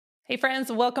Hey,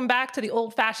 friends, welcome back to the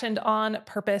Old Fashioned on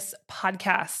Purpose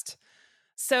podcast.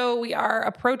 So, we are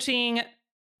approaching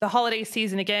the holiday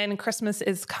season again. Christmas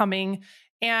is coming.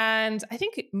 And I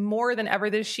think more than ever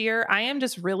this year, I am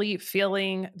just really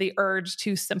feeling the urge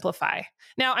to simplify.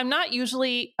 Now, I'm not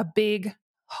usually a big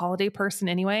holiday person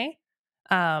anyway.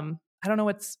 I don't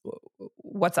know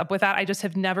what's up with that. I just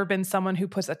have never been someone who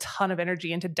puts a ton of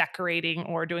energy into decorating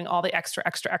or doing all the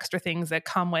extra things that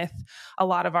come with a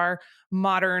lot of our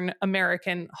modern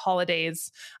American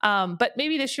holidays. But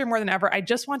maybe this year more than ever, I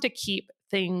just want to keep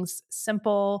things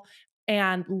simple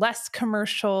and less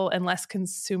commercial and less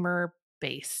consumer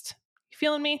based. You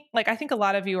feeling me? Like, I think a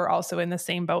lot of you are also in the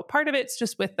same boat. Part of it's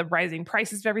just with the rising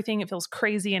prices of everything. It feels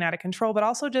crazy and out of control, but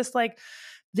also just like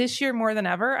this year more than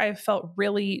ever, I've felt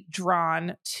really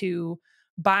drawn to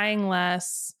buying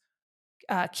less,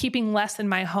 keeping less in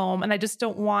my home. And I just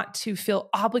don't want to feel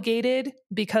obligated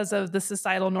because of the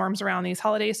societal norms around these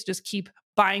holidays to just keep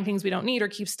buying things we don't need or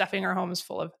keep stuffing our homes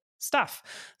full of stuff.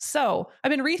 So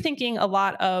I've been rethinking a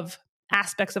lot of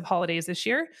aspects of holidays this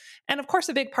year. And of course,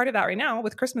 a big part of that right now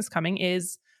with Christmas coming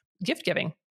is gift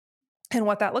giving and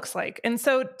what that looks like. And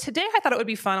so today I thought it would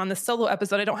be fun on this solo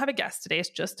episode. I don't have a guest today. It's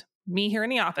just me here in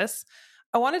the office.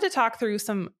 I wanted to talk through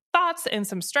some thoughts and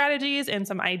some strategies and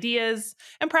some ideas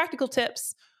and practical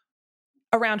tips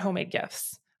around homemade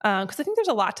gifts. Because I think there's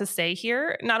a lot to say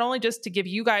here, not only just to give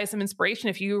you guys some inspiration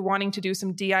if you're wanting to do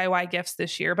some DIY gifts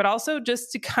this year, but also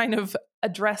just to kind of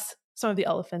address some of the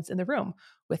elephants in the room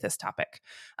with this topic.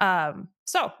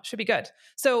 So should be good.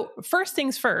 So first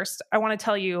things first, I want to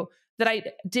tell you that I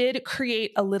did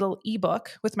create a little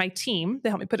ebook with my team. They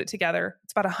helped me put it together.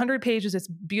 It's about 100 pages. It's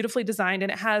beautifully designed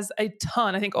and it has a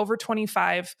ton, I think over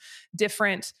 25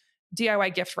 different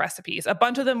DIY gift recipes. A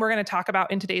bunch of them we're going to talk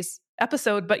about in today's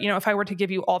episode. But, if I were to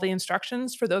give you all the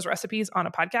instructions for those recipes on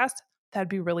a podcast, that'd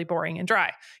be really boring and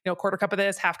dry. Quarter cup of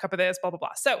this, half cup of this, blah, blah,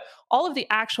 blah. So all of the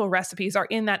actual recipes are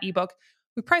in that ebook.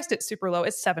 We priced it super low.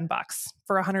 It's $7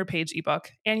 for a 100-page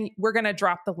ebook. And we're going to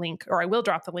drop the link, or I will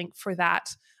drop the link for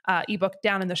that ebook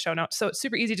down in the show notes. So it's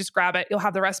super easy. Just grab it. You'll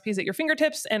have the recipes at your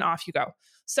fingertips and off you go.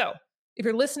 So if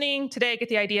you're listening today, get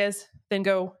the ideas, then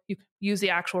go you use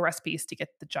the actual recipes to get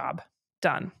the job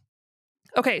done.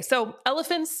 Okay, so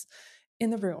elephants in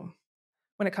the room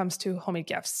when it comes to homemade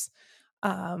gifts.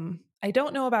 I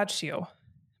don't know about you,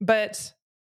 but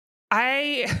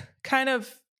I kind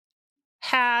of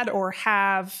had or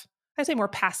have, I say more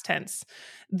past tense,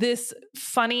 this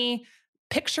funny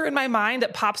picture in my mind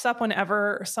that pops up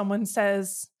whenever someone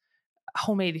says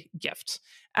homemade gift.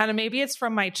 And maybe it's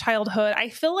from my childhood. I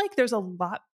feel like there's a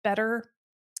lot better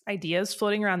ideas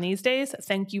floating around these days.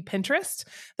 Thank you, Pinterest,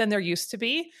 than there used to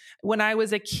be. When I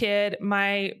was a kid,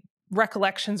 my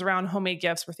recollections around homemade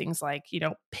gifts were things like,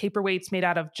 paperweights made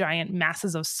out of giant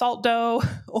masses of salt dough,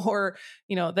 or,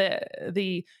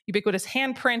 the ubiquitous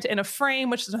handprint in a frame,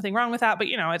 which there's nothing wrong with that. But,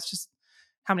 it's just,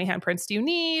 how many handprints do you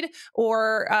need?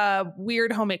 Or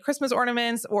weird homemade Christmas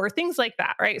ornaments or things like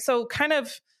that, right? So kind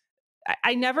of,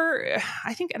 I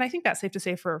think that's safe to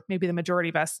say for maybe the majority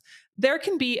of us, there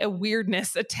can be a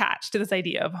weirdness attached to this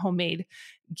idea of homemade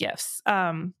gifts.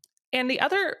 And the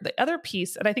other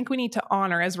piece that I think we need to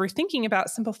honor as we're thinking about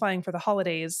simplifying for the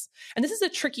holidays, and this is a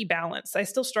tricky balance. I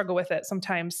still struggle with it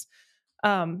sometimes.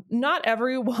 Not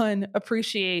everyone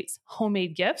appreciates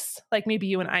homemade gifts like maybe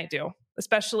you and I do,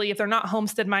 especially if they're not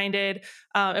homestead minded,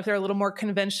 if they're a little more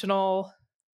conventional,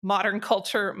 modern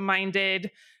culture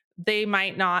minded. They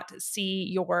might not see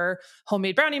your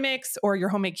homemade brownie mix or your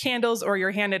homemade candles or your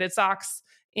hand-knitted socks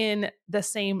in the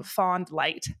same fond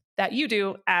light that you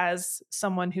do as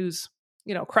someone who's,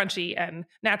 crunchy and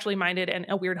naturally minded and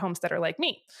a weird homesteader like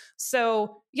me.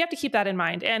 So you have to keep that in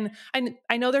mind. And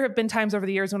I know there have been times over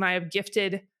the years when I have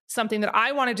gifted something that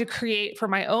I wanted to create for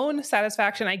my own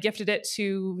satisfaction. I gifted it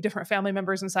to different family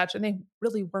members and such, and they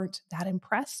really weren't that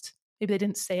impressed. Maybe they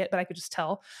didn't say it, but I could just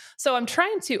tell. So I'm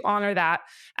trying to honor that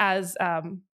as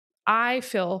I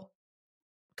feel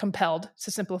compelled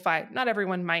to simplify. Not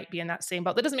everyone might be in that same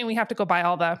boat. That doesn't mean we have to go buy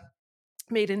all the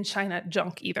made in China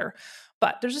junk either.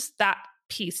 But there's just that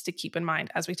piece to keep in mind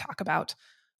as we talk about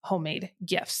homemade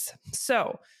gifts.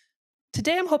 So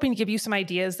today I'm hoping to give you some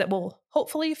ideas that will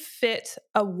hopefully fit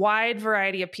a wide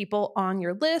variety of people on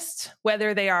your list,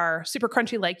 whether they are super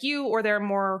crunchy like you or they're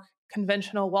more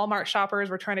conventional Walmart shoppers.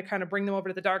 We're trying to kind of bring them over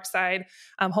to the dark side.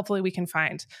 Hopefully we can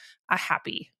find a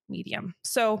happy medium.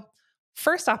 So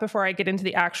first off, before I get into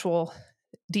the actual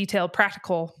detailed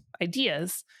practical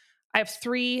ideas, I have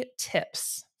 3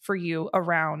 tips for you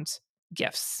around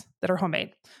gifts that are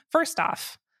homemade. First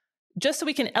off, just so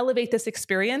we can elevate this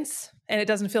experience and it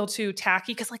doesn't feel too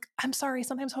tacky. Cause like, I'm sorry,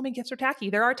 sometimes homemade gifts are tacky.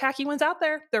 There are tacky ones out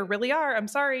there. There really are. I'm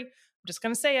sorry. I'm just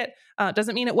going to say it.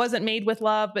 Doesn't mean it wasn't made with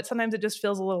love, but sometimes it just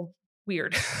feels a little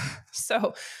weird.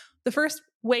 So the first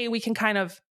way we can kind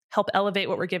of help elevate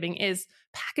what we're giving is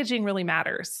packaging really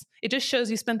matters. It just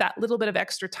shows you spent that little bit of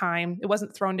extra time. It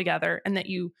wasn't thrown together and that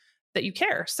you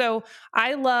care. So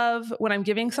I love when I'm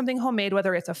giving something homemade,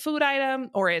 whether it's a food item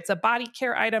or it's a body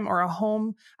care item or a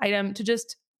home item, to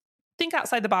just think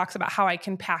outside the box about how I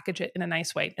can package it in a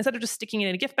nice way. Instead of just sticking it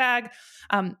in a gift bag,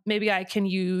 maybe I can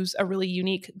use a really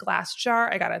unique glass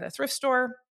jar I got at a thrift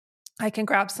store. I can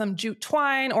grab some jute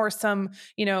twine or some,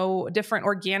 different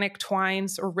organic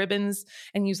twines or ribbons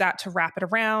and use that to wrap it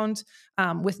around.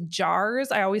 With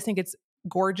jars, I always think it's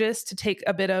gorgeous to take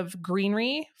a bit of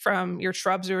greenery from your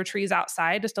shrubs or your trees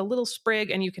outside, just a little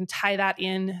sprig, and you can tie that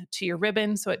in to your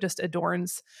ribbon so it just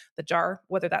adorns the jar,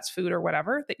 whether that's food or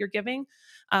whatever that you're giving.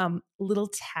 Little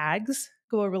tags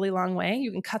go a really long way.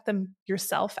 You can cut them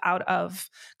yourself out of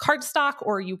cardstock,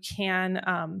 or you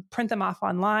can print them off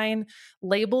online.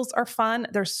 Labels are fun.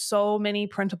 There's so many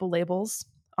printable labels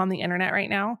on the internet right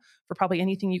now for probably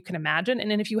anything you can imagine. And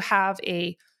then if you have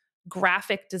a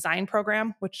graphic design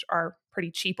program, which are pretty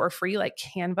cheap or free, like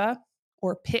Canva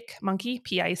or PicMonkey,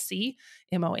 PICMONKEY,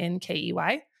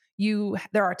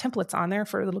 there are templates on there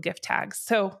for little gift tags.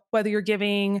 So whether you're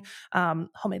giving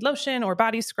homemade lotion or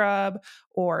body scrub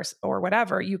or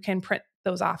whatever, you can print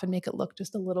those off and make it look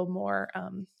just a little more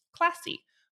classy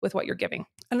with what you're giving.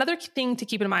 Another thing to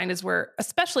keep in mind is we're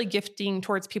especially gifting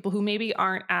towards people who maybe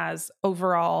aren't as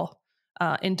overall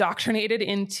indoctrinated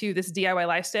into this DIY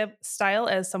lifestyle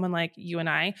as someone like you and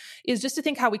I, is just to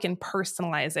think how we can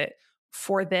personalize it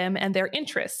for them and their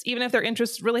interests, even if their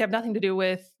interests really have nothing to do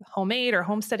with homemade or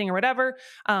homesteading or whatever.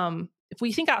 If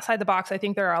we think outside the box, I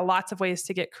think there are lots of ways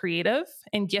to get creative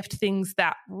and gift things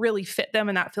that really fit them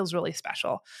and that feels really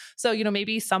special. So,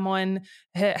 maybe someone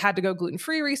had to go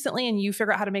gluten-free recently and you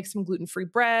figure out how to make some gluten-free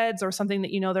breads or something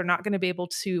that they're not going to be able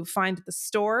to find at the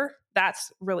store.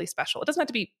 That's really special. It doesn't have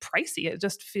to be pricey. It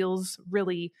just feels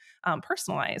really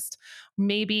personalized.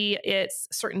 Maybe it's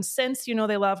certain scents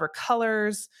they love or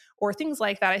colors or things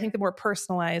like that. I think the more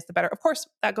personalized, the better. Of course,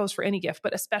 that goes for any gift,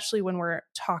 but especially when we're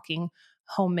talking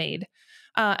homemade.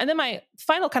 And then my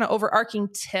final kind of overarching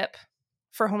tip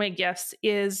for homemade gifts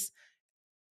is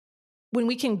when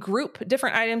we can group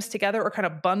different items together or kind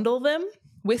of bundle them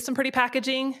with some pretty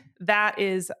packaging, that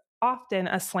is often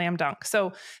a slam dunk.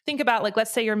 So think about, like,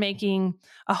 let's say you're making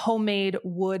a homemade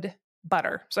wood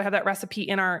butter. So I have that recipe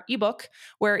in our ebook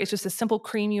where it's just a simple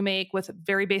cream you make with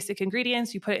very basic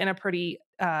ingredients. You put it in a pretty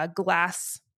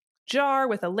glass jar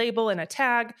with a label and a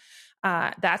tag.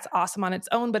 That's awesome on its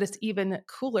own, but it's even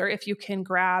cooler if you can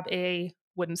grab a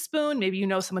wooden spoon. Maybe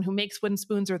someone who makes wooden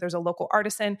spoons, or there's a local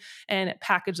artisan, and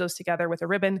package those together with a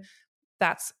ribbon.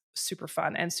 That's super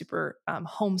fun and super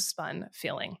homespun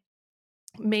feeling.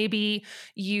 Maybe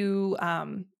you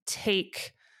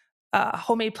take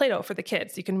homemade Play-Doh for the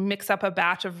kids. You can mix up a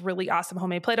batch of really awesome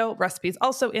homemade Play-Doh recipes,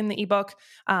 also in the ebook,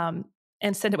 and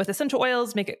send it with essential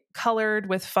oils, make it colored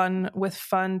with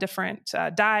fun different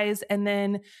dyes. And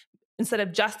then instead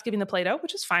of just giving the Play-Doh,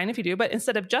 which is fine if you do, but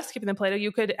instead of just giving the Play-Doh,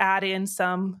 you could add in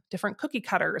some different cookie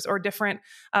cutters or different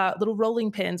little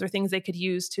rolling pins or things they could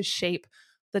use to shape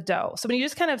the dough. So when you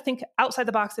just kind of think outside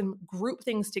the box and group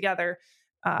things together,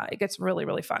 it gets really,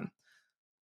 really fun.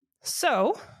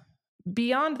 So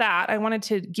beyond that, I wanted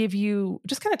to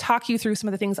just kind of talk you through some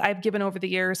of the things I've given over the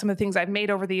years, some of the things I've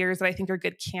made over the years that I think are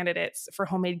good candidates for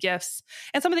homemade gifts,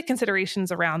 and some of the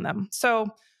considerations around them. So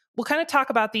we'll kind of talk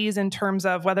about these in terms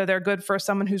of whether they're good for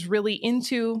someone who's really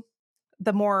into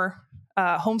the more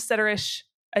homesteaderish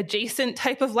adjacent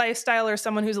type of lifestyle or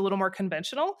someone who's a little more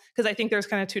conventional, because I think there's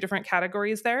kind of two different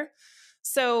categories there.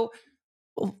 So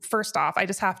first off, I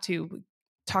just have to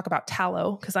talk about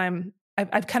tallow because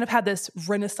I've kind of had this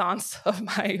renaissance of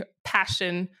my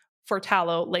passion for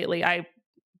tallow lately. I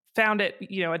found it,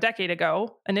 a decade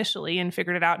ago initially and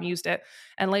figured it out and used it.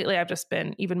 And lately I've just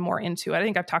been even more into it. I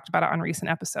think I've talked about it on recent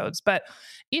episodes, but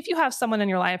if you have someone in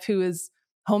your life who is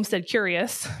homestead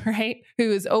curious, right,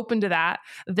 who is open to that,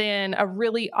 then a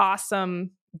really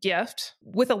awesome gift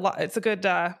it's a good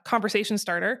conversation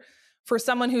starter for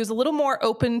someone who's a little more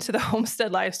open to the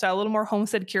homestead lifestyle, a little more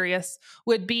homestead curious,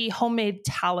 would be homemade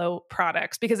tallow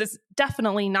products, because it's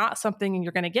definitely not something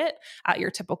you're going to get at your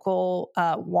typical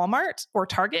Walmart or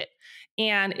Target.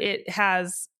 And it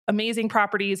has amazing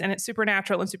properties and it's super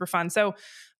natural and super fun. So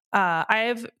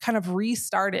I've kind of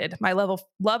restarted my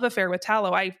love affair with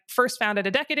tallow. I first found it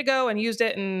a decade ago and used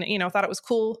it and, thought it was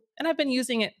cool. And I've been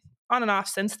using it on and off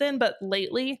since then, but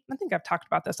lately, I think I've talked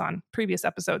about this on previous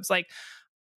episodes, like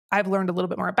I've learned a little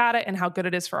bit more about it and how good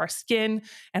it is for our skin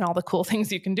and all the cool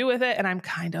things you can do with it. And I'm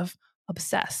kind of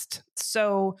obsessed.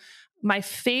 So my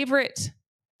favorite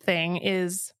thing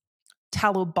is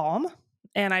tallow balm.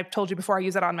 And I've told you before, I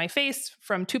use it on my face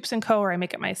from Toups & Co, or I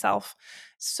make it myself.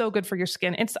 So good for your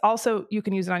skin. It's also, you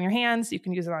can use it on your hands. You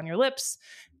can use it on your lips.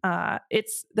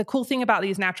 It's the cool thing about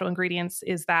these natural ingredients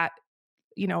is that,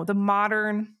 the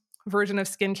modern version of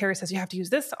skincare says you have to use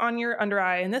this on your under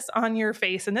eye and this on your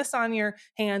face and this on your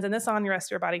hands and this on the rest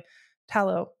of your body.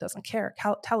 Tallow doesn't care.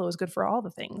 Tallow is good for all the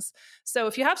things. So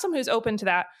if you have someone who's open to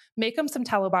that, make them some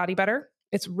tallow body butter.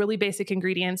 It's really basic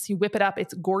ingredients. You whip it up.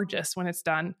 It's gorgeous when it's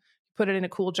done. Put it in a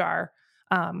cool jar.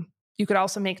 You could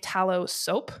also make tallow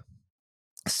soap.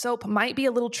 Soap might be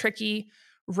a little tricky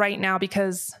right now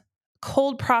because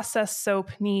cold processed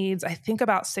soap needs, I think,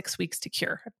 about 6 weeks to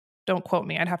cure. Don't quote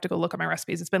me. I'd have to go look at my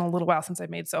recipes. It's been a little while since I've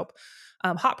made soap.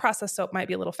 Hot processed soap might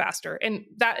be a little faster. And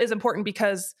that is important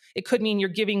because it could mean you're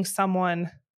giving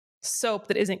someone soap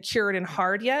that isn't cured and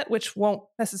hard yet, which won't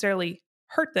necessarily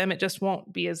hurt them. It just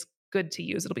won't be as good to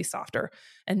use. It'll be softer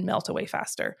and melt away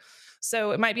faster.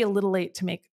 So it might be a little late to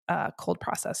make cold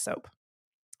processed soap,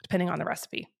 depending on the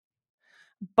recipe.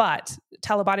 But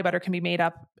tallow body butter can be made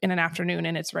up in an afternoon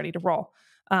and it's ready to roll.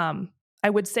 I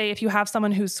would say if you have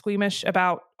someone who's squeamish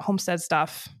about homestead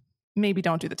stuff, maybe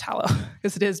don't do the tallow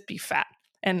because it is beef fat.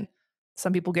 And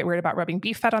some people get worried about rubbing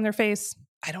beef fat on their face.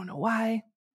 I don't know why,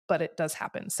 but it does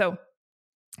happen. So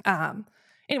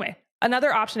anyway,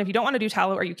 another option if you don't want to do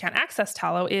tallow or you can't access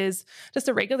tallow is just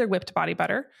a regular whipped body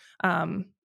butter. I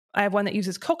have one that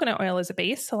uses coconut oil as a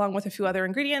base along with a few other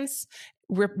ingredients.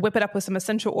 Whip it up with some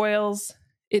essential oils.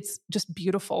 It's just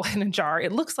beautiful in a jar.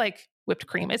 It looks like whipped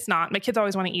cream. It's not. My kids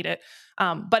always want to eat it,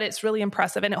 but it's really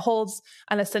impressive. And it holds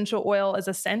an essential oil as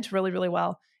a scent really, really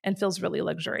well and feels really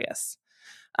luxurious.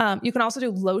 You can also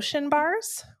do lotion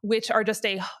bars, which are just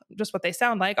what they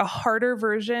sound like, a harder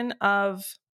version of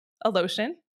a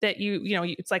lotion that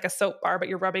it's like a soap bar, but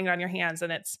you're rubbing it on your hands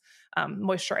and it's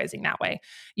moisturizing that way.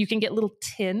 You can get little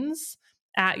tins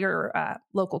at your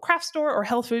local craft store or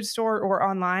health food store or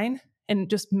online and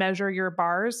just measure your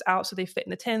bars out so they fit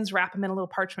in the tins, wrap them in a little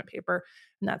parchment paper.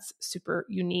 And that's super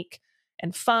unique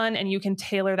and fun. And you can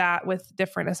tailor that with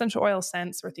different essential oil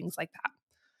scents or things like that.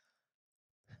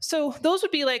 So those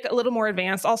would be like a little more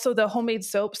advanced. Also, the homemade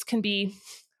soaps can be,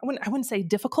 I wouldn't say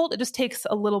difficult. It just takes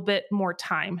a little bit more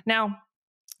time. Now,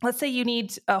 let's say you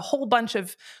need a whole bunch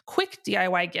of quick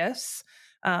DIY gifts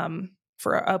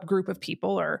for a group of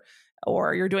people,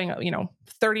 or you're doing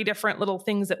 30 different little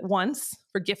things at once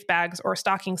for gift bags or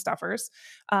stocking stuffers.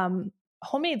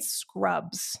 Homemade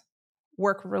scrubs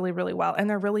work really, really well, and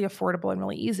they're really affordable and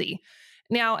really easy.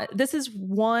 Now, this is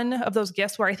one of those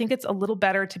gifts where I think it's a little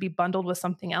better to be bundled with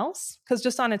something else because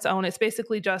just on its own, it's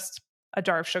basically just a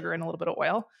jar of sugar and a little bit of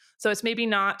oil. So it's maybe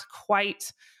not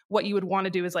quite what you would want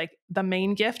to do as like the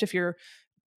main gift if you're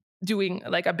doing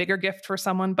like a bigger gift for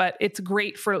someone, but it's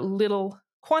great for little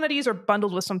quantities or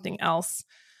bundled with something else.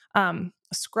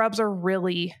 Scrubs are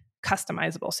really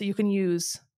customizable. So you can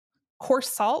use coarse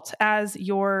salt as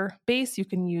your base. You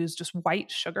can use just white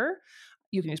sugar.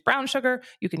 You can use brown sugar.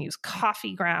 You can use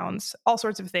coffee grounds, all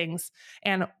sorts of things.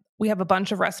 And we have a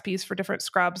bunch of recipes for different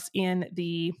scrubs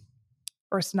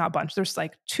or it's not a bunch. There's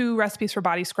like 2 recipes for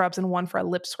body scrubs and 1 for a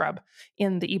lip scrub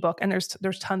in the ebook. And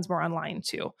there's tons more online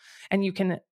too. And you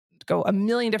can go a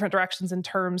million different directions in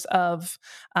terms of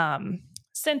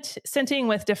scenting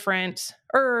with different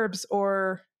herbs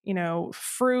or,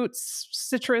 fruits,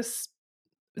 citrus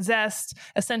zest,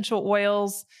 essential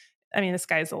oils. I mean, the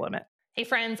sky's the limit. Hey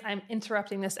friends, I'm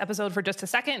interrupting this episode for just a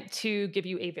second to give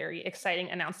you a very exciting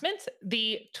announcement.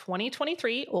 The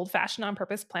 2023 Old Fashioned on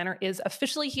Purpose Planner is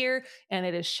officially here and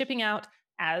it is shipping out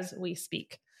as we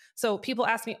speak. So people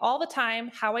ask me all the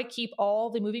time how I keep all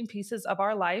the moving pieces of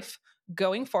our life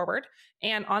going forward.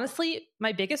 And honestly,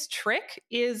 my biggest trick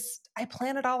is I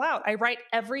plan it all out. I write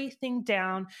everything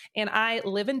down and I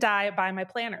live and die by my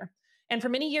planner. And for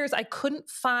many years, I couldn't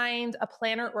find a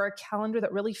planner or a calendar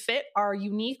that really fit our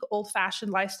unique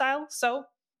old-fashioned lifestyle. So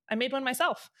I made one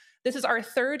myself. This is our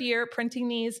 3rd year printing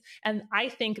these, and I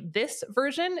think this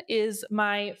version is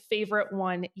my favorite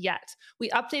one yet. We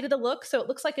updated the look, so it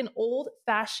looks like an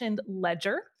old-fashioned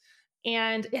ledger,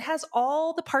 and it has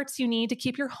all the parts you need to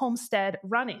keep your homestead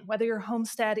running, whether your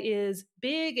homestead is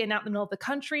big and out in the middle of the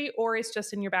country or it's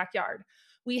just in your backyard.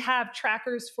 We have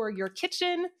trackers for your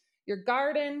kitchen, your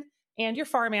garden, and your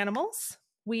farm animals.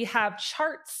 We have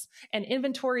charts and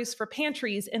inventories for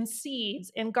pantries and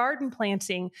seeds and garden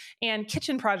planting and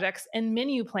kitchen projects and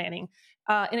menu planning,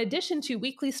 in addition to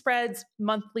weekly spreads,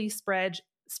 monthly spreads,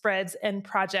 and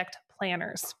project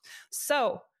planners.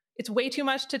 So it's way too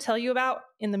much to tell you about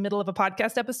in the middle of a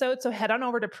podcast episode. So head on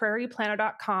over to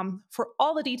prairieplanner.com for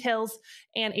all the details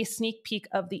and a sneak peek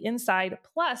of the inside.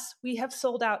 Plus, we have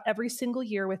sold out every single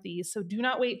year with these. So do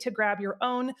not wait to grab your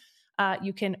own.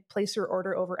 You can place your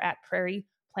order over at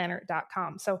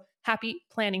prairieplanner.com. So happy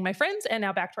planning, my friends. And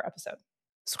now back to our episode.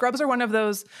 Scrubs are one of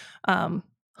those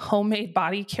homemade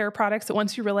body care products that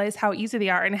once you realize how easy they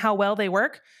are and how well they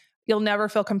work, you'll never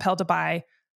feel compelled to buy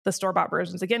the store-bought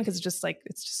versions again, because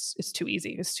it's too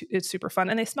easy. It's super fun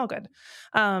and they smell good.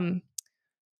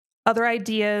 Other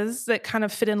ideas that kind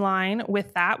of fit in line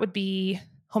with that would be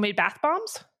homemade bath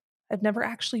bombs. I've never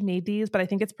actually made these, but I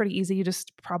think it's pretty easy. You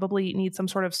just probably need some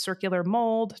sort of circular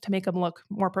mold to make them look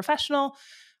more professional.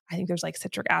 I think there's like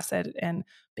citric acid and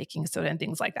baking soda and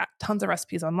things like that. Tons of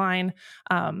recipes online.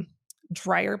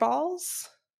 Dryer balls.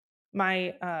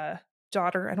 My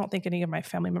daughter, I don't think any of my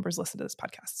family members listen to this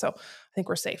podcast, so I think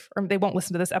we're safe. Or they won't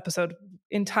listen to this episode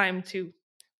in time to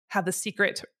have the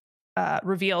secret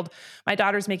revealed. My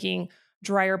daughter's making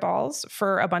dryer balls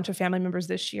for a bunch of family members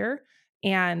this year.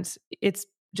 And it's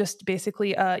just basically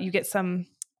you get some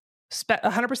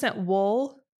 100%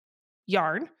 wool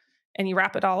yarn and you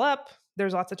wrap it all up.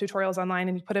 There's lots of tutorials online,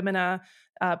 and you put them in a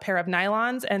pair of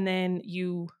nylons, and then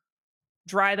you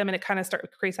dry them, and it kind of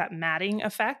creates that matting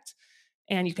effect.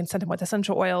 And you can scent them with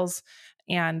essential oils,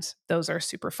 and those are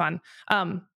super fun.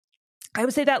 I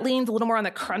would say that leans a little more on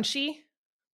the crunchy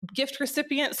gift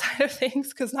recipient side of things,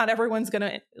 because not everyone's going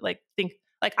to think,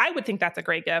 I would think that's a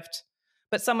great gift,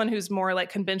 but someone who's more like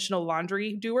conventional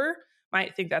laundry doer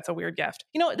might think that's a weird gift.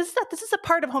 This is a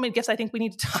part of homemade gifts I think we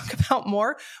need to talk about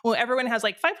more. Well, everyone has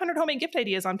like 500 homemade gift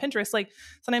ideas on Pinterest. Like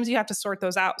sometimes you have to sort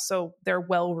those out so they're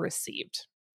well received.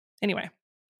 Anyway,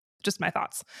 just my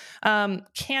thoughts.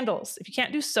 Candles. If you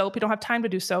can't do soap, you don't have time to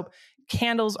do soap,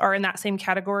 candles are in that same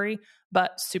category,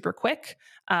 but super quick.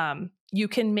 You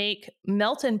can make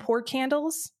melt and pour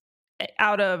candles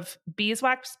out of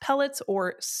beeswax pellets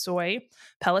or soy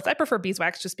pellets. I prefer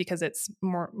beeswax just because it's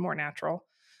more natural.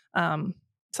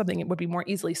 Something that would be more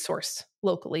easily sourced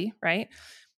locally, right?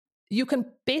 You can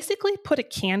basically put a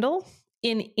candle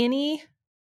in any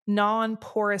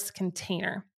non-porous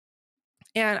container.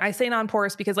 And I say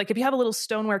non-porous because if you have a little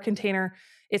stoneware container,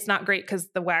 it's not great because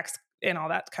the wax and all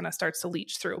that kind of starts to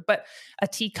leach through. But a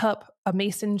teacup, a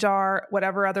mason jar,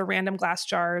 whatever other random glass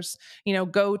jars,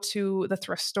 go to the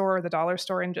thrift store or the dollar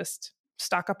store and just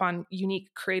stock up on unique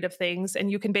creative things. And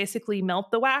you can basically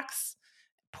melt the wax,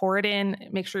 pour it in,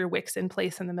 make sure your wick's in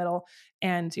place in the middle,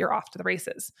 and you're off to the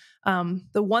races.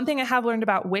 The one thing I have learned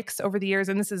about wicks over the years,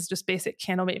 and this is just basic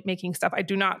candle making stuff, I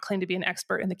do not claim to be an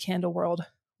expert in the candle world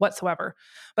whatsoever,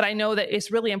 but I know that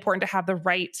it's really important to have the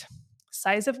right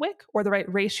size of wick or the right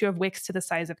ratio of wicks to the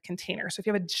size of container. So if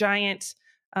you have a giant,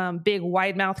 big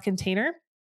wide mouth container,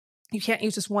 you can't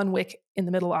use just one wick in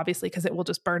the middle, obviously, because it will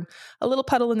just burn a little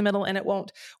puddle in the middle and it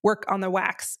won't work on the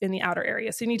wax in the outer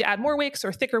area. So you need to add more wicks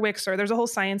or thicker wicks, or there's a whole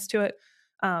science to it.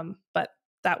 But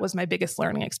that was my biggest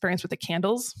learning experience with the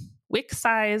candles. Wick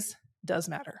size does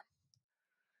matter.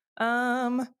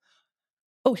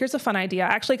 Oh, here's a fun idea. I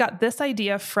actually got this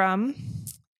idea from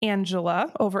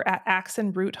Angela over at Axe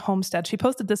and Root Homestead. She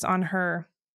posted this on her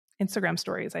Instagram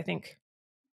stories, I think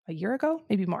a year ago,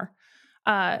 maybe more.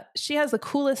 She has the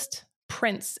coolest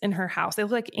prints in her house. They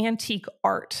look like antique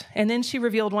art. And then she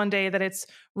revealed one day that it's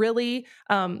really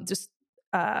just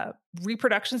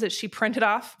reproductions that she printed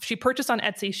off. She purchased on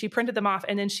Etsy. She printed them off,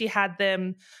 and then she had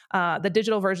them, the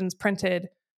digital versions, printed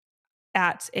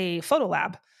at a photo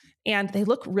lab. And they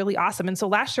look really awesome. And so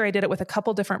last year I did it with a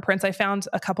couple different prints. I found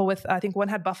a couple with, I think one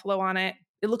had buffalo on it.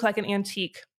 It looked like an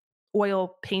antique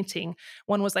oil painting.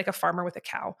 One was like a farmer with a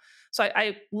cow. So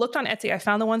I looked on Etsy. I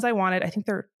found the ones I wanted. I think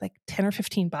they're like 10 or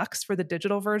 15 bucks for the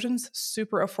digital versions,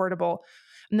 super affordable.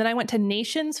 And then I went to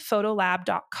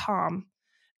nationsphotolab.com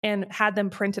and had them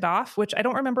printed off, which I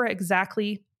don't remember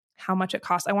exactly how much it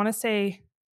cost. I want to say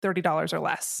 $30 or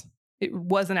less. It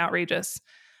wasn't outrageous.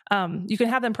 You can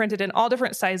have them printed in all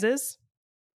different sizes.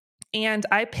 And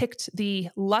I picked the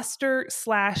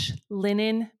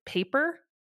luster/linen paper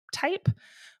type,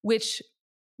 which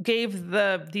gave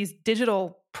these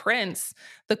digital prints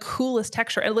the coolest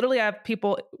texture. And literally I have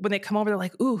people, when they come over, they're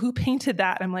like, "Ooh, who painted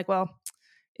that?" I'm like, well,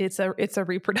 it's a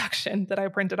reproduction that I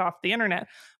printed off the internet.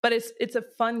 But it's a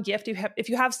fun gift. If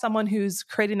you have someone who's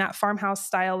creating that farmhouse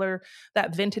style or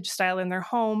that vintage style in their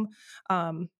home,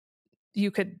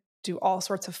 you could do all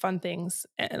sorts of fun things.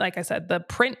 And like I said, the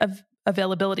print of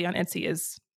availability on Etsy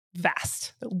is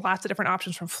vast. Lots of different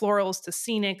options, from florals to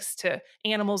scenics to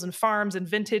animals and farms and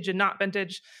vintage and not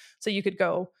vintage. So you could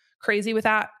go crazy with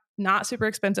that. Not super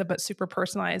expensive, but super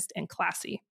personalized and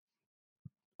classy.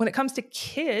 When it comes to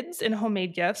kids and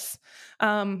homemade gifts,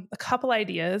 a couple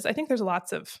ideas. I think there's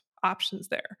lots of options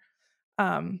there.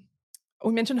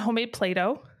 We mentioned homemade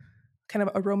Play-Doh, kind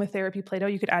of aromatherapy Play-Doh.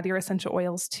 You could add your essential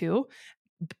oils too.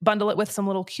 Bundle it with some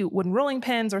little cute wooden rolling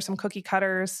pins or some cookie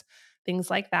cutters,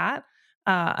 things like that.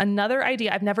 Another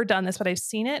idea, I've never done this, but I've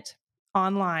seen it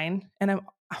online, and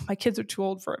my kids are too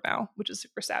old for it now, which is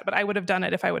super sad, but I would have done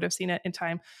it if I would have seen it in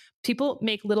time. People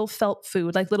make little felt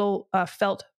food, like little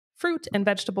felt fruit and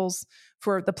vegetables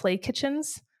for the play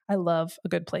kitchens. I love a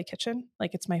good play kitchen.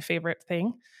 Like, it's my favorite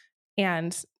thing.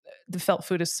 And the felt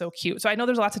food is so cute. So I know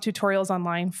there's lots of tutorials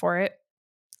online for it.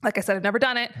 Like I said, I've never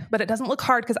done it, but it doesn't look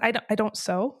hard because I don't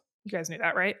sew. You guys knew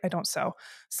that, right? I don't sew.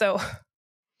 So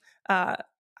I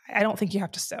don't think you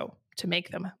have to sew to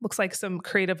make them. It looks like some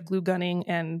creative glue gunning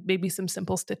and maybe some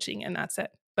simple stitching, and that's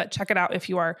it. But check it out if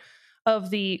you are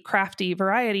of the crafty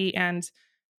variety and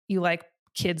you like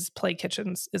kids' play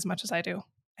kitchens as much as I do.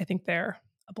 I think they're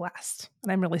a blast.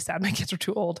 And I'm really sad my kids are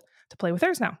too old to play with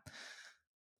theirs now.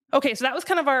 Okay, so that was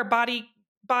kind of our body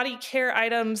care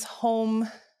items, home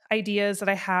ideas that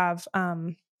I have.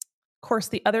 Of course,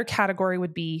 the other category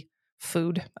would be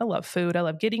food. I love food. I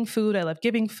love getting food. I love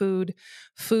giving food.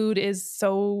 Food is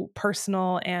so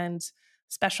personal and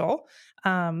special.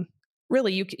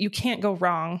 Really, you can't go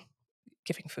wrong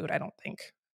giving food, I don't think.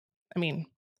 I mean,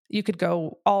 you could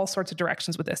go all sorts of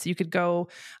directions with this. You could go,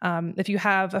 if you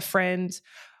have a friend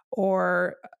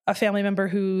or a family member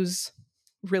who's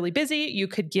really busy, you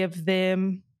could give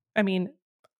them, I mean,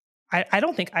 I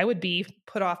don't think I would be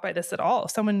put off by this at all.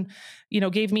 If someone,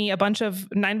 gave me a bunch of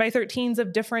 9x13s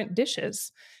of different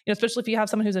dishes, especially if you have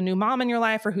someone who's a new mom in your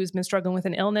life or who's been struggling with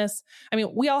an illness. I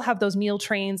mean, we all have those meal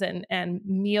trains and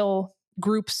meal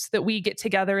groups that we get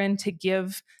together in to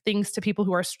give things to people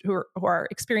who are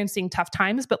experiencing tough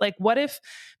times. But like, what if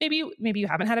maybe you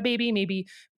haven't had a baby, maybe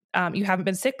you haven't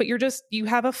been sick, but you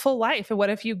have a full life. And what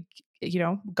if you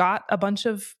got a bunch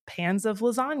of pans of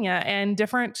lasagna and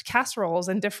different casseroles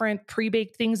and different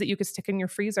pre-baked things that you could stick in your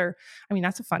freezer? I mean,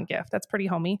 that's a fun gift. That's pretty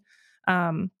homey.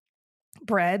 Homemade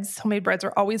breads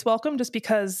are always welcome, just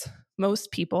because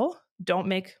most people don't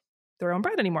make their own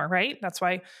bread anymore, right? That's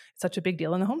why it's such a big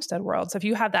deal in the homestead world. So if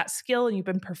you have that skill and you've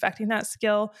been perfecting that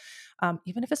skill,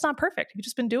 even if it's not perfect, you've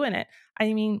just been doing it.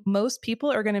 I mean, most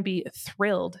people are going to be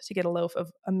thrilled to get a loaf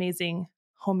of amazing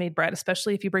homemade bread,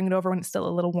 especially if you bring it over when it's still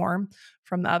a little warm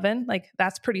from the oven. Like,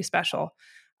 that's pretty special.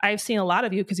 I've seen a lot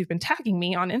of you, because you've been tagging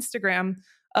me on Instagram,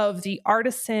 of the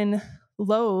artisan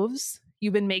loaves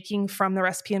you've been making from the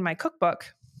recipe in my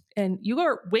cookbook. And you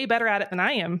are way better at it than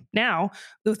I am now,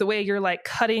 with the way you're like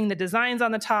cutting the designs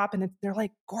on the top, and they're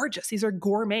like gorgeous. These are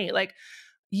gourmet. Like,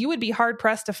 you would be hard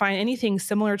pressed to find anything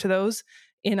similar to those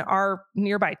in our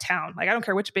nearby town. Like, I don't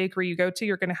care which bakery you go to,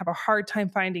 you're going to have a hard time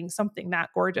finding something that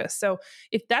gorgeous. So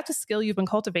if that's a skill you've been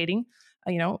cultivating,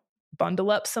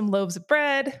 bundle up some loaves of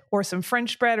bread or some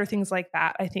French bread or things like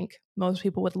that. I think most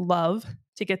people would love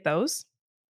to get those.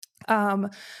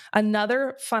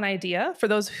 Another fun idea for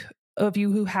those of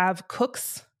you who have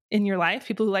cooks in your life,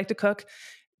 people who like to cook,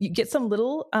 you get some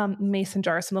little mason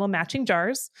jars, some little matching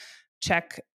jars.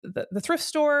 Check the thrift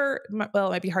store. Well,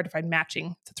 it might be hard to find matching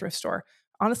at the thrift store.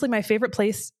 Honestly, my favorite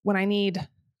place when I need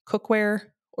cookware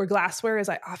or glassware is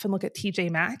I often look at TJ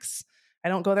Maxx. I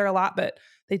don't go there a lot, but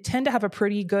they tend to have a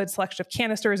pretty good selection of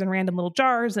canisters and random little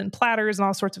jars and platters and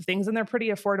all sorts of things, and they're pretty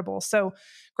affordable. So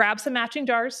grab some matching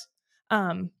jars,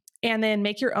 and then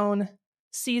make your own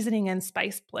seasoning and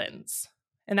spice blends.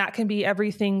 And that can be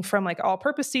everything from like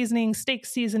all-purpose seasonings, steak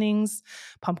seasonings,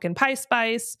 pumpkin pie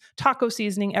spice, taco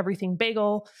seasoning, everything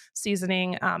bagel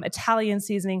seasoning, Italian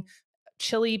seasoning,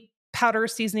 chili powder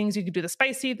seasonings. You could do the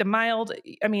spicy, the mild.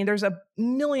 I mean, there's a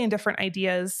million different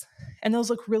ideas, and those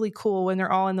look really cool when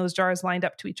they're all in those jars lined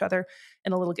up to each other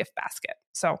in a little gift basket.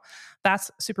 So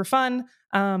that's super fun.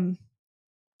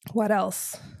 What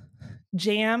else?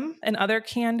 Jam and other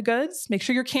canned goods. Make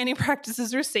sure your canning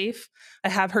practices are safe. I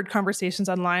have heard conversations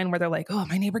online where they're like, oh,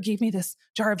 my neighbor gave me this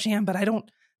jar of jam, but I don't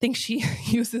think she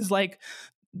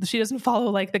she doesn't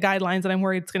follow like the guidelines, and I'm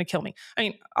worried it's going to kill me. I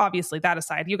mean, obviously, that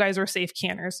aside, you guys are safe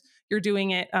canners. You're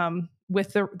doing it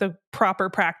with the proper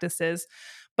practices,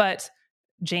 but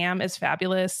jam is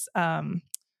fabulous.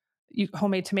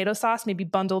 Homemade tomato sauce, maybe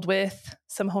bundled with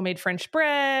some homemade French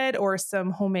bread or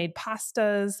some homemade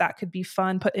pastas. That could be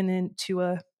fun. Put into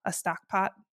a stock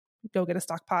pot. Go get a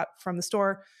stock pot from the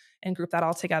store and group that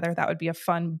all together. That would be a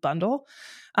fun bundle.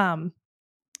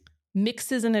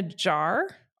 Mixes in a jar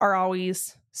are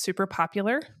always super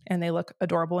popular and they look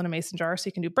adorable in a mason jar. So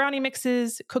you can do brownie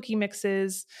mixes, cookie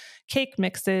mixes, cake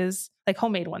mixes, like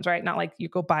homemade ones, right? Not like you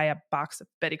go buy a box of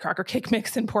Betty Crocker cake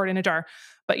mix and pour it in a jar,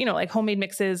 but like homemade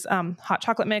mixes, hot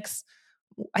chocolate mix.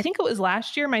 I think it was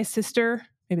last year, my sister,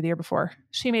 maybe the year before,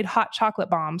 she made hot chocolate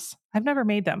bombs. I've never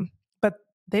made them, but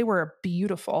they were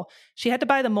beautiful. She had to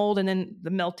buy the mold and then the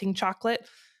melting chocolate.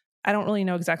 I don't really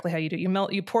know exactly how you do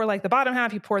it. You pour like the bottom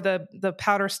half, you pour the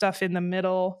powder stuff in the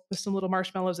middle with some little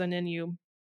marshmallows, and then you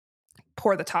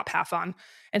pour the top half on.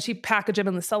 And she packaged them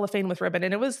in the cellophane with ribbon.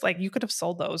 And it was like, you could have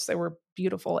sold those. They were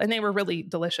beautiful and they were really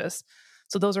delicious.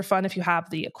 So those are fun if you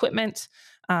have the equipment.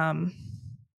 And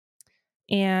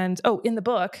in the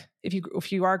book,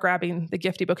 if you are grabbing the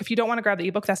Gifty book, if you don't want to grab the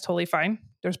ebook, that's totally fine.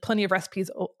 There's plenty of recipes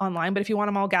online, but if you want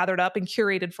them all gathered up and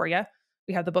curated for you,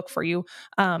 we have the book for you.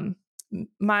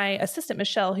 My assistant,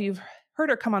 Michelle, who you've heard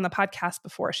her come on the podcast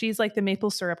before, she's like the maple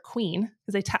syrup queen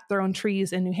because they tap their own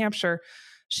trees in New Hampshire.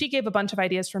 She gave a bunch of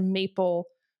ideas for maple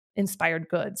inspired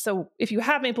goods. So if you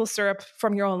have maple syrup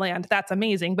from your own land, that's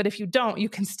amazing. But if you don't, you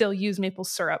can still use maple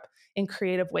syrup in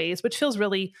creative ways, which feels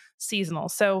really seasonal.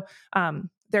 So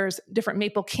there's different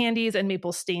maple candies and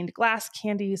maple stained glass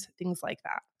candies, things like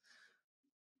that.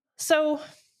 So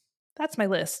that's my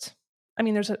list. I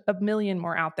mean, there's a million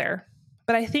more out there.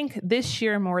 But I think this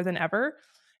year more than ever,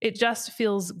 it just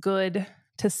feels good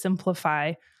to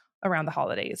simplify around the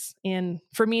holidays. And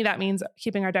for me, that means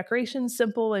keeping our decorations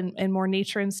simple and more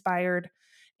nature inspired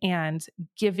and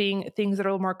giving things that are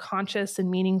a little more conscious and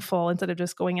meaningful instead of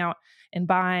just going out and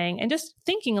buying, and just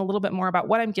thinking a little bit more about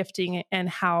what I'm gifting and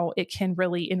how it can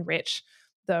really enrich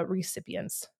the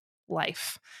recipient's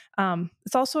life.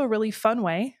 It's also a really fun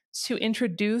way to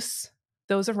introduce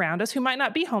those around us who might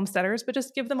not be homesteaders, but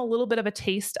just give them a little bit of a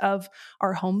taste of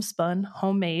our homespun,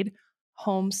 homemade,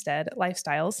 homestead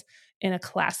lifestyles in a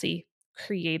classy,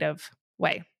 creative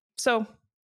way. So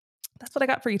that's what I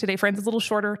got for you today, friends. It's a little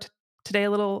shorter today,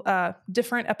 a little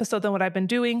different episode than what I've been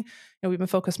doing. We've been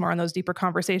focused more on those deeper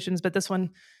conversations, but this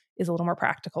one is a little more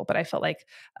practical. But I felt like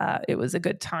it was a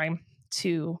good time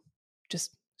to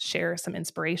just share some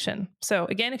inspiration. So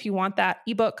again, if you want that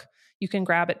ebook, you can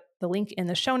grab it, the link in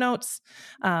the show notes.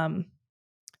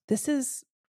 This is,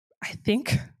 I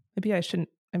think, maybe I shouldn't,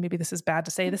 and maybe this is bad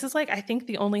to say, this is like, I think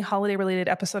the only holiday related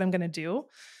episode I'm going to do.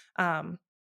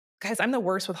 Guys, I'm the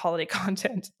worst with holiday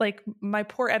content. Like my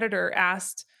poor editor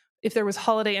asked if there was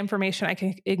holiday information I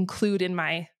can include in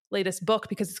my latest book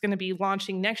because it's going to be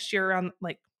launching next year on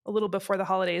like a little before the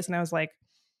holidays. And I was like,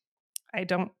 I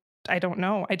don't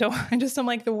know. I'm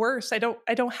like the worst. I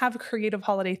don't have creative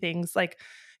holiday things. Like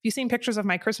if you've seen pictures of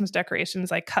my Christmas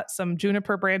decorations, I cut some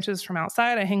juniper branches from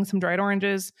outside. I hang some dried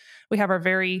oranges. We have our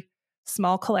very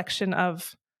small collection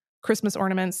of Christmas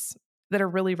ornaments that are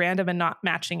really random and not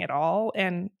matching at all.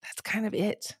 And that's kind of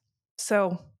it.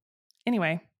 So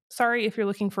anyway, sorry if you're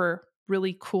looking for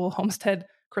really cool homestead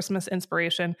Christmas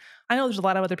inspiration. I know there's a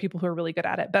lot of other people who are really good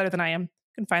at it, better than I am.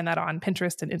 You can find that on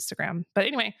Pinterest and Instagram. But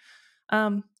anyway,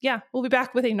 we'll be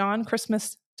back with a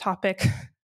non-Christmas topic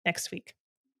next week.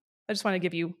 I just want to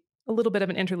give you a little bit of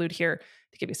an interlude here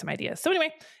to give you some ideas. So anyway,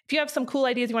 if you have some cool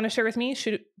ideas you want to share with me,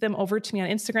 shoot them over to me on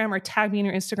Instagram or tag me in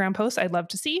your Instagram post. I'd love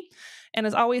to see. And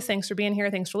as always, thanks for being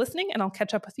here. Thanks for listening. And I'll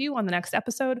catch up with you on the next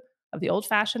episode of the Old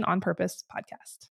Fashioned on Purpose podcast.